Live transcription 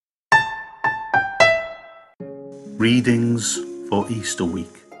Readings for Easter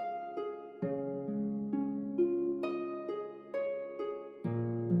week.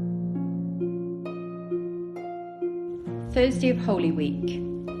 Thursday of Holy Week.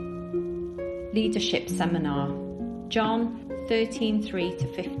 Leadership Seminar. John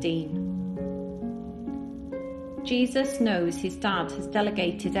 13:3-15. Jesus knows his dad has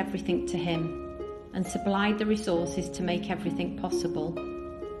delegated everything to him and supplied the resources to make everything possible.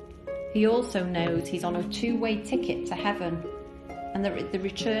 He also knows he's on a two-way ticket to heaven and that the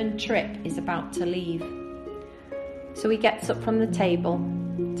return trip is about to leave. So he gets up from the table,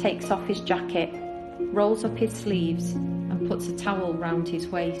 takes off his jacket, rolls up his sleeves and puts a towel round his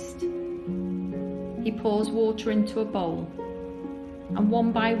waist. He pours water into a bowl and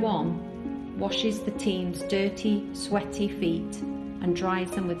one by one washes the team's dirty, sweaty feet and dries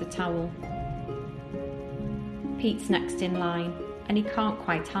them with a towel. Pete's next in line and he can't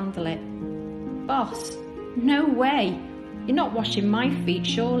quite handle it. "Boss, no way! You're not washing my feet,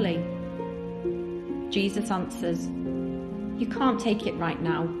 surely?" Jesus answers, "You can't take it right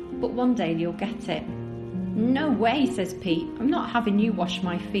now, but one day you'll get it." "No way," says Pete. "I'm not having you wash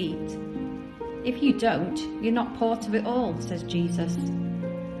my feet." "If you don't, you're not part of it all," says Jesus.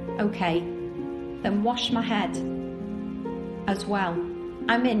 "Okay, then wash my head as well.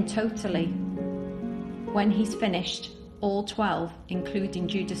 I'm in totally." When he's finished, all 12, including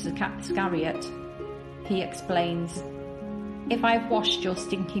Judas Iscariot, he explains, "If I've washed your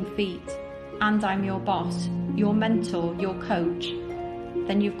stinking feet, and I'm your boss, your mentor, your coach,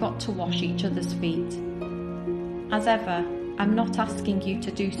 then you've got to wash each other's feet. As ever, I'm not asking you to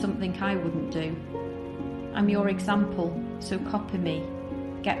do something I wouldn't do. I'm your example, so copy me.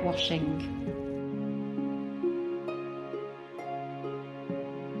 Get washing."